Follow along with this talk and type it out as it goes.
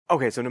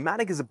Okay, so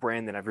Nomatic is a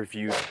brand that I've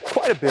reviewed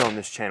quite a bit on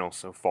this channel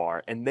so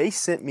far, and they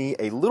sent me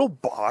a little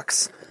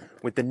box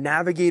with the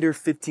Navigator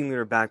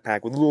 15-liter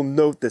backpack with a little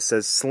note that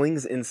says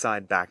Slings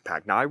Inside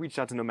Backpack. Now, I reached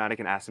out to Nomatic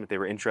and asked them if they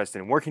were interested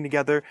in working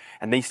together,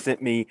 and they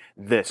sent me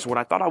this. What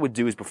I thought I would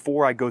do is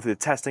before I go through the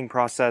testing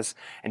process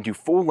and do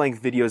full-length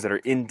videos that are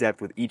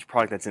in-depth with each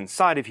product that's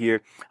inside of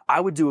here,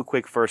 I would do a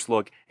quick first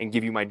look and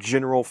give you my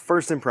general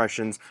first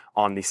impressions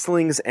on the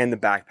slings and the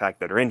backpack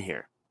that are in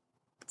here.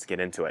 Let's get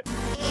into it.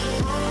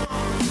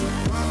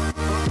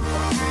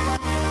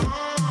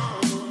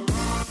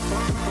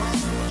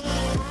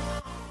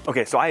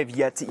 Okay, so I have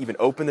yet to even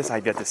open this. I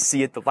have yet to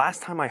see it. The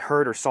last time I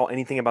heard or saw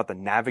anything about the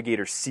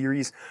Navigator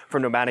series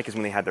from Nomatic is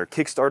when they had their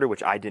Kickstarter,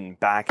 which I didn't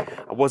back.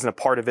 I wasn't a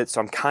part of it,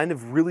 so I'm kind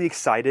of really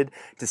excited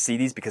to see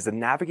these because the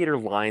Navigator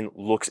line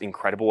looks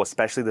incredible,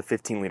 especially the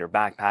 15-liter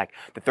backpack,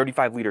 the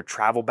 35-liter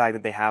travel bag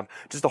that they have,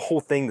 just the whole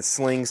thing, the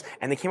slings,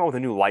 and they came out with a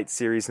new Lite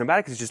Series.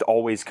 Nomatic is just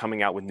always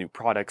coming out with new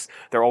products.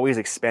 They're always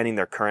expanding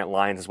their current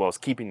lines as well as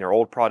keeping their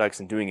old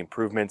products and doing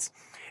improvements.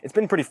 It's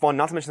been pretty fun,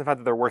 not to mention the fact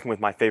that they're working with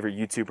my favorite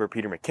YouTuber,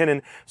 Peter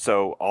McKinnon,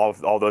 so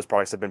all those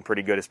products have been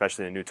pretty good,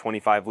 especially the new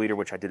 25-liter,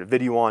 which I did a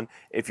video on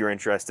if you're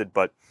interested,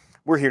 but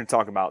we're here to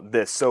talk about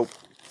this. So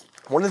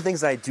one of the things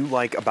that I do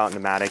like about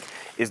Nomatic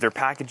is their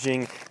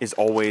packaging is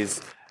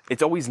always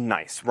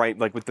nice, right?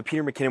 Like with the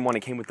Peter McKinnon one,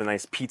 it came with the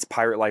nice Pete's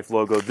Pirate Life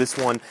logo. This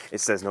one, it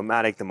says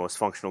Nomatic, the most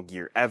functional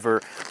gear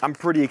ever. I'm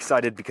pretty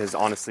excited because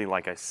honestly,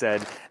 like I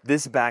said,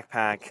 this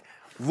backpack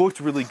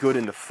looked really good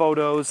in the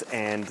photos,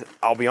 and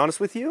I'll be honest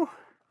with you,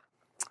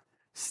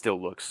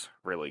 still looks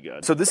really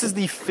good. So this is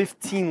the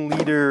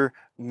 15-liter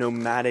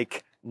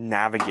Nomatic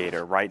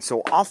Navigator, right?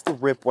 So off the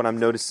rip, what I'm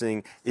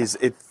noticing is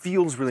it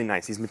feels really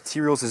nice. These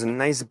materials, there's a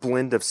nice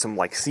blend of some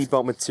like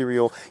seatbelt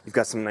material. You've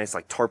got some nice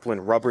like tarpaulin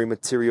rubbery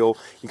material.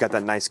 You got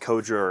that nice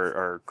Koja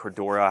or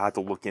Cordura. I have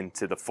to look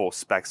into the full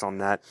specs on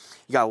that.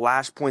 You got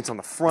lash points on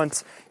the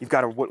front. You've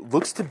got what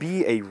looks to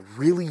be a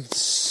really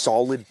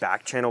solid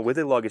back channel with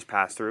a luggage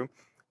pass-through.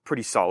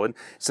 Pretty solid.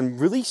 Some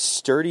really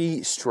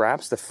sturdy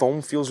straps. The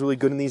foam feels really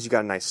good in these. You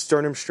got a nice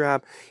sternum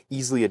strap,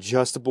 easily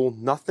adjustable.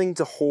 Nothing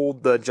to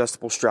hold the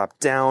adjustable strap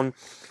down.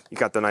 You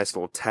got the nice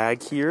little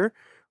tag here,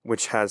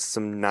 which has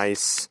some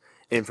nice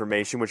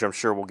information, which I'm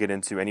sure we'll get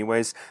into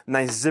anyways.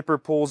 Nice zipper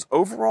pulls.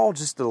 Overall,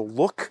 just the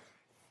look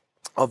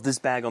of this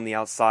bag on the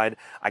outside,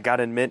 I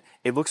gotta admit,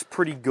 it looks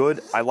pretty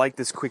good. I like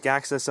this quick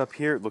access up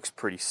here. It looks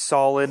pretty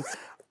solid.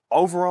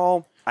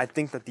 Overall, I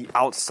think that the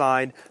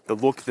outside, the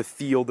look, the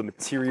feel, the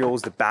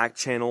materials, the back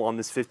channel on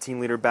this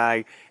 15-liter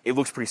bag, it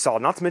looks pretty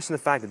solid. Not to mention the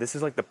fact that this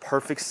is like the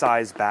perfect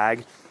size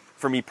bag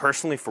for me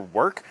personally for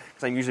work,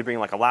 because I'm usually bringing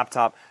like a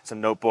laptop,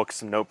 some notebooks,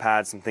 some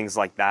notepads, some things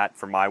like that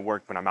for my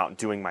work when I'm out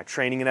doing my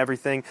training and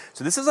everything.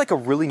 So this is like a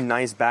really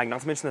nice bag,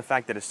 not to mention the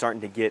fact that it's starting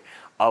to get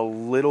a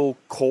little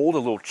cold, a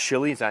little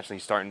chilly. It's actually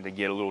starting to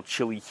get a little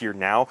chilly here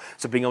now.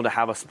 So being able to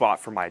have a spot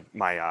for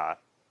my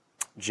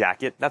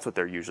jacket, that's what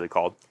they're usually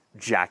called,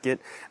 jacket,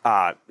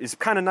 is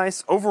kind of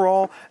nice.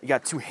 Overall, you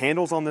got two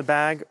handles on the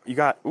bag. You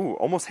got,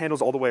 almost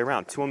handles all the way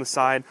around. Two on the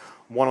side,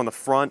 one on the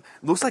front.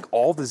 It looks like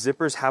all the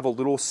zippers have a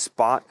little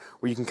spot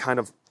where you can kind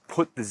of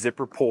put the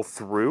zipper pull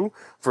through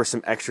for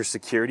some extra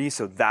security,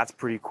 so that's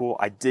pretty cool.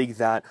 I dig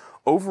that.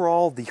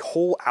 Overall, the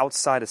whole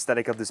outside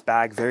aesthetic of this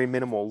bag, very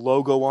minimal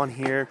logo on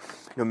here,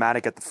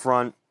 Nomatic at the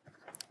front,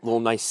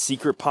 little nice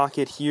secret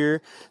pocket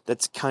here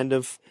that's kind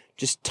of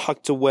just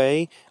tucked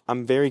away.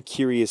 I'm very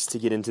curious to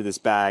get into this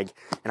bag,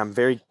 and I'm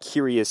very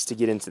curious to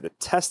get into the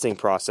testing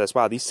process.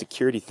 Wow, these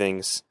security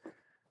things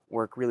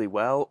work really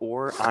well,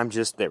 or I'm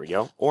just, there we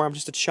go, or I'm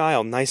just a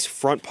child. Nice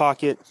front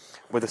pocket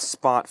with a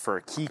spot for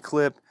a key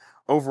clip.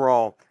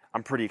 Overall,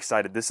 I'm pretty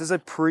excited. This is a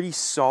pretty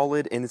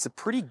solid, and it's a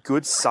pretty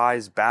good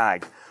size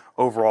bag.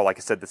 Overall, like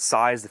I said, the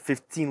size, the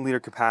 15-liter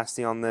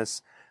capacity on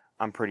this,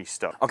 I'm pretty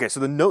stoked. Okay, so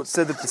the note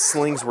said that the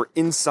slings were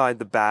inside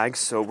the bag,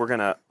 so we're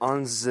gonna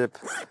unzip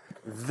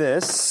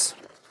this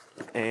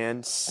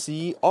and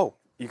see. Oh,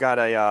 you got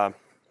a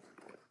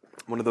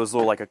one of those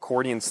little like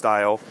accordion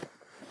style.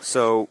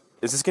 So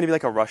is this gonna be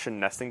like a Russian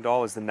nesting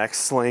doll? Is the next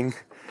sling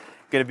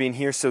gonna be in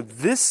here? So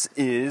this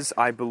is,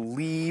 I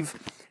believe,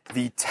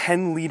 the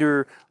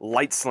 10-liter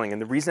Lite sling,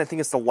 and the reason I think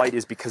it's the Lite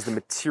is because the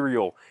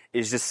material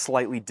is just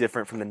slightly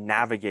different from the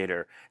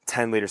Navigator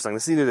 10-liter sling.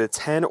 This is either the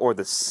 10 or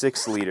the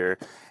 6-liter,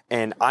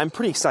 and I'm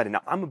pretty excited.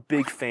 Now, I'm a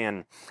big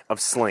fan of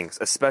slings,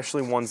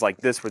 especially ones like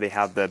this where they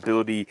have the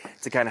ability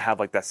to kind of have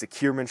like that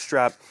securement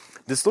strap.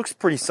 This looks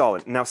pretty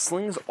solid. Now,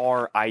 slings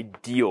are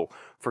ideal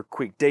for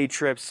quick day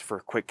trips, for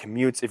quick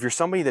commutes. If you're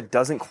somebody that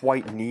doesn't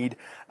quite need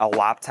a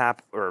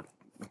laptop or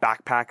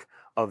backpack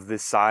of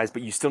this size,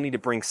 but you still need to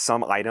bring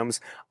some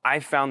items, I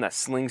found that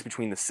slings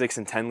between the 6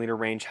 and 10-liter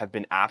range have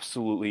been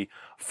absolutely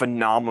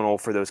phenomenal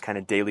for those kind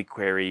of daily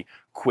carry,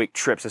 quick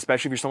trips,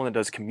 especially if you're someone that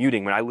does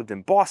commuting. When I lived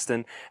in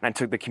Boston and I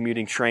took the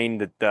commuting train,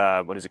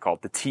 what is it called?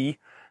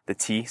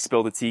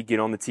 Spill the tea, get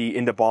on the T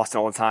into Boston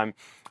all the time.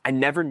 I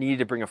never needed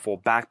to bring a full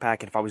backpack.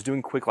 And if I was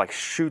doing quick like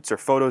shoots or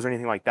photos or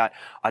anything like that,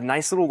 a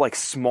nice little like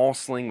small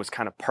sling was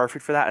kind of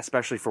perfect for that,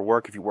 especially for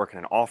work if you work in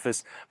an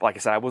office. But like I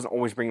said, I wasn't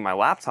always bringing my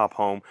laptop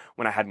home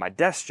when I had my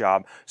desk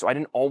job, so I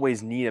didn't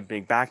always need a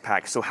big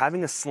backpack. So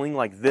having a sling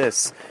like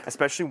this,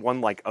 especially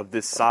one like of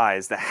this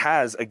size that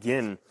has,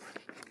 again,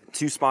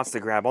 2 spots to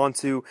grab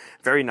onto,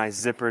 very nice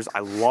zippers.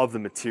 I love the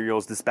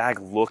materials. This bag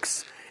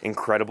looks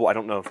incredible. I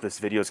don't know if this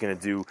video is going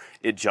to do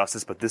it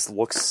justice, but this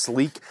looks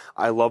sleek.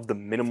 I love the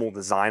minimal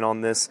design on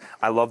this.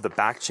 I love the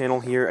back channel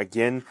here.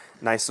 Again,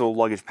 nice little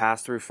luggage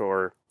pass-through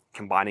for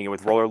combining it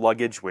with roller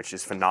luggage, which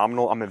is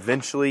phenomenal. I'm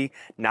eventually,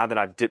 now that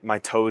I've dipped my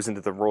toes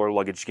into the roller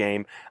luggage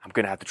game, I'm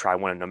going to have to try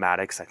one of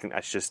Nomatic's. I think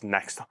that's just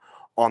next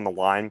on the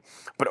line.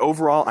 But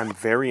overall, I'm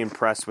very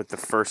impressed with the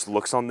first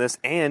looks on this.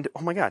 And,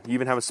 oh my God, you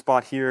even have a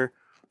spot here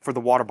for the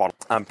water bottle.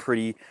 I'm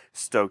pretty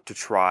stoked to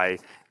try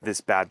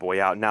this bad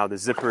boy out. Now the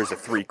zipper is a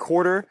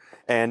 3/4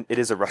 and it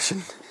is a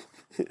Russian,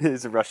 it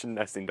is a Russian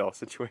nesting doll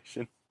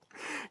situation.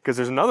 Because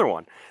there's another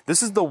one.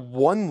 This is the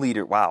 1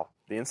 liter, wow.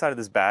 The inside of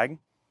this bag,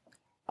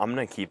 I'm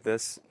gonna keep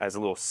this as a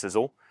little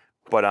sizzle,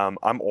 but I'm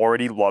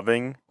already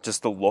loving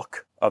just the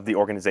look of the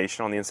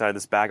organization on the inside of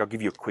this bag. I'll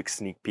give you a quick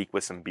sneak peek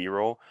with some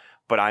B-roll,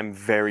 but I'm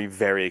very,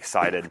 very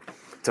excited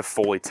to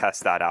fully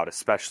test that out,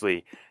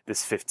 especially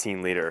this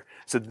 15 liter.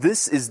 So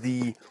this is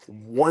the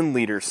 1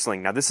 liter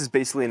sling. Now this is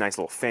basically a nice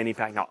little fanny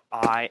pack. Now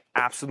I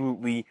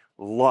absolutely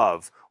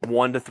love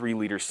 1 to 3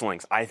 liter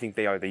slings. I think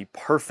they are the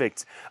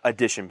perfect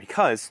addition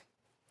because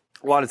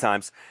a lot of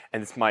times,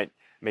 and this might,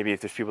 maybe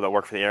if there's people that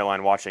work for the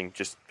airline watching,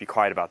 just be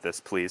quiet about this,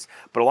 please.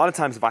 But a lot of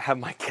times if I have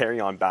my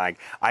carry-on bag,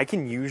 I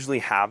can usually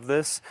have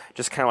this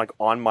just kind of like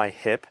on my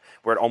hip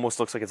where it almost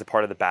looks like it's a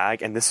part of the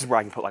bag. And this is where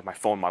I can put like my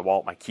phone, my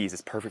wallet, my keys.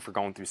 It's perfect for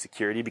going through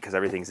security because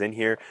everything's in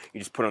here. You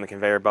just put it on the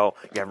conveyor belt.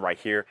 You have it right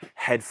here.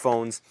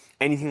 Headphones,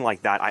 anything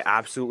like that. I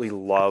absolutely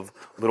love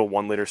little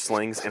 1 liter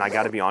slings. And I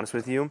got to be honest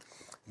with you,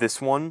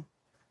 this one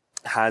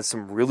has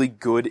some really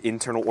good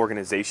internal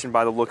organization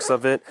by the looks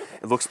of it.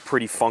 It looks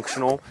pretty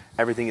functional.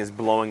 Everything is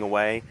blowing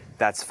away.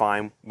 That's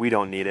fine. We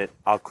don't need it.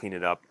 I'll clean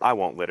it up. I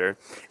won't litter.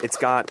 It's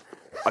got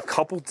a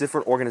couple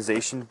different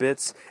organization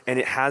bits and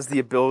it has the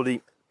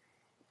ability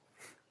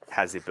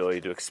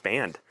to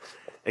expand.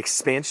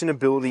 Expansion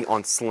ability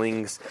on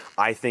slings,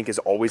 I think, is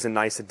always a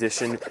nice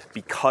addition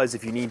because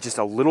if you need just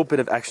a little bit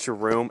of extra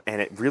room,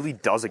 and it really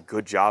does a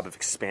good job of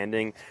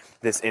expanding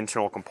this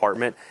internal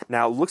compartment.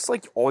 Now, it looks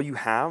like all you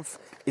have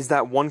is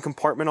that 1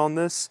 compartment on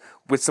this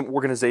with some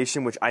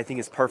organization, which I think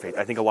is perfect.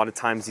 I think a lot of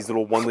times these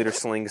little 1 liter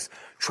slings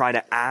try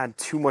to add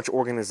too much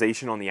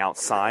organization on the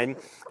outside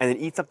and it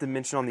eats up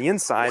dimension on the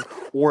inside,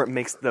 or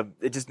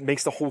it just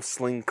makes the whole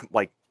sling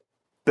like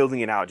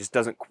building it out just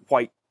doesn't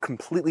quite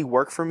completely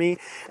work for me.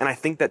 And I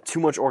think that too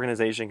much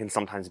organization can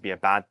sometimes be a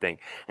bad thing.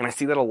 And I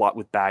see that a lot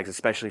with bags,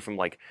 especially from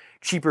like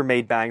cheaper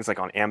made bags like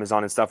on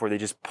Amazon and stuff where they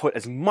just put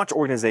as much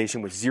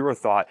organization with zero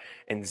thought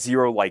and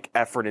zero like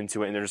effort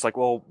into it. And they're just like,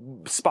 well,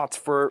 spots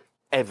for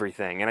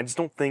everything. And I just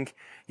don't think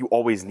you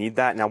always need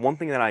that. Now, one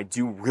thing that I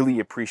do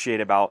really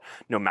appreciate about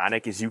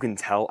Nomatic is you can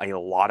tell a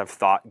lot of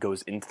thought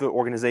goes into the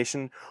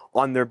organization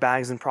on their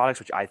bags and products,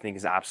 which I think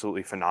is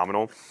absolutely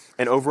phenomenal.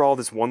 And overall,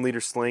 this 1 liter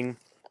sling,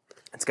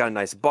 it's got a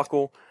nice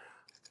buckle.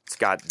 It's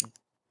got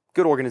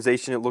good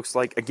organization, it looks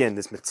like. Again,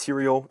 this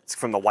material, it's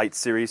from the Lite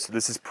Series. So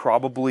this is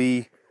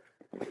probably,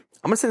 I'm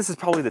going to say this is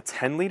probably the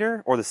 10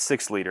 liter or the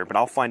 6 liter, but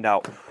I'll find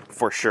out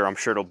for sure. I'm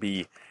sure it'll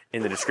be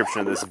in the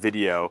description of this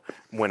video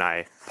when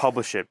I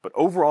publish it. But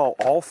overall,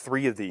 all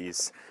 3 of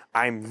these,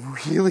 I'm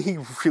really,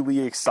 really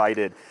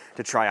excited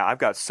to try out. I've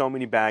got so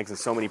many bags and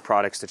so many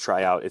products to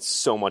try out. It's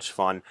so much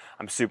fun.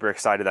 I'm super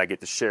excited that I get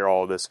to share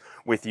all of this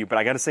with you. But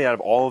I got to say, out of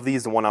all of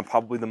these, the one I'm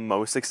probably the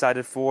most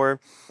excited for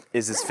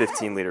is this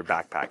 15 liter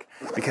backpack,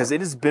 because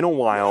it has been a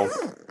while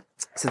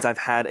since I've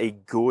had a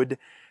good,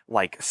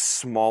 like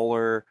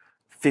smaller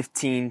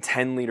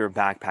 10 liter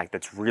backpack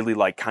that's really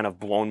like kind of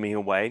blown me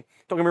away.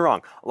 Don't get me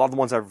wrong, a lot of the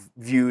ones I've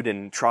viewed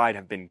and tried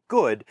have been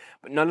good,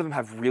 but none of them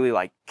have really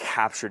like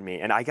captured me.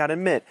 And I gotta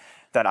admit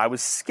that I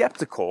was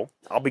skeptical.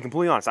 I'll be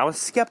completely honest. I was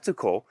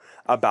skeptical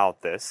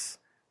about this,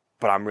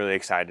 but I'm really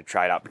excited to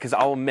try it out because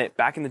I'll admit,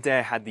 back in the day,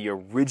 I had the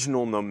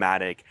original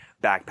Nomatic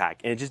backpack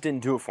and it just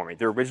didn't do it for me.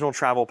 The original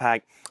travel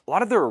pack, a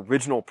lot of their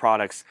original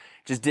products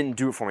just didn't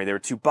do it for me. They were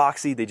too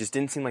boxy. They just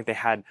didn't seem like they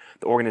had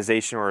the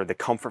organization or the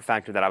comfort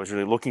factor that I was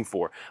really looking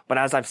for. But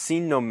as I've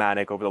seen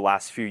Nomatic over the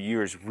last few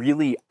years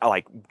really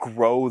like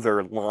grow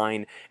their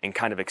line and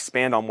kind of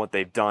expand on what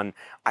they've done,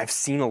 I've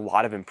seen a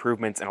lot of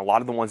improvements, and a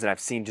lot of the ones that I've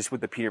seen just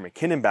with the Peter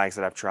McKinnon bags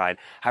that I've tried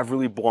have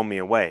really blown me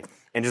away.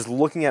 And just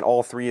looking at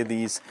all 3 of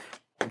these,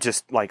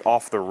 just like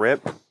off the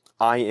rip,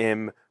 I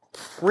am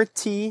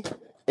pretty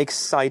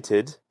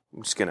excited.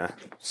 I'm just gonna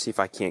see if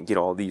I can't get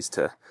all these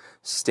to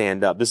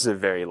stand up. This is a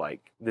very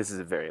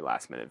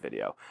last minute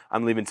video.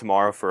 I'm leaving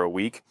tomorrow for a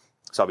week,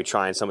 so I'll be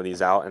trying some of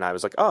these out, and I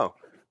was like, oh,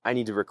 I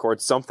need to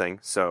record something.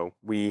 So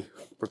we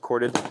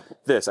recorded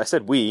this. I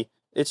said we,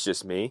 it's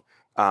just me.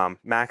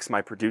 Max,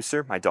 my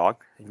producer, my dog,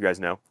 you guys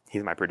know,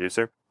 he's my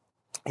producer.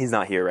 He's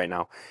not here right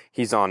now.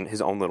 He's on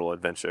his own little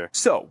adventure.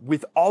 So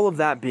with all of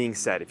that being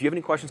said, if you have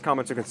any questions,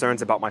 comments, or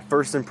concerns about my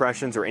first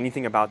impressions or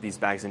anything about these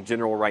bags in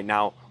general right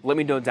now, let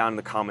me know down in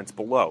the comments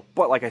below.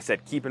 But like I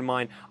said, keep in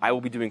mind, I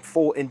will be doing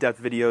full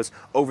in-depth videos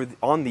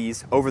on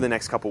these over the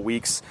next couple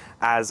weeks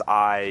as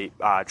I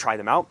try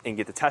them out and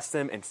get to test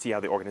them and see how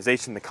the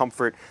organization, the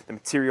comfort, the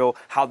material,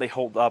 how they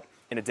hold up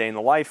in a day in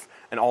the life,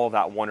 and all of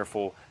that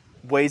wonderful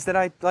ways that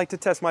I like to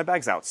test my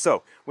bags out.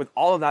 So with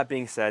all of that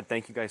being said,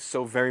 thank you guys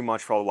so very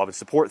much for all the love and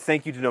support.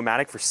 Thank you to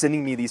Nomatic for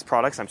sending me these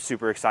products. I'm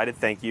super excited.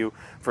 Thank you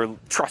for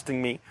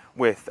trusting me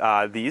with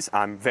these.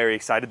 I'm very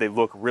excited. They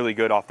look really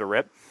good off the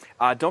rip.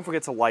 Don't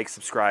forget to like,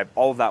 subscribe,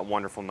 all of that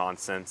wonderful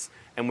nonsense.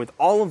 And with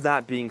all of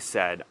that being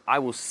said, I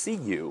will see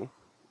you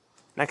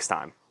next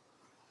time.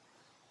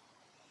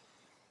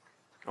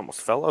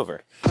 Almost fell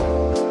over.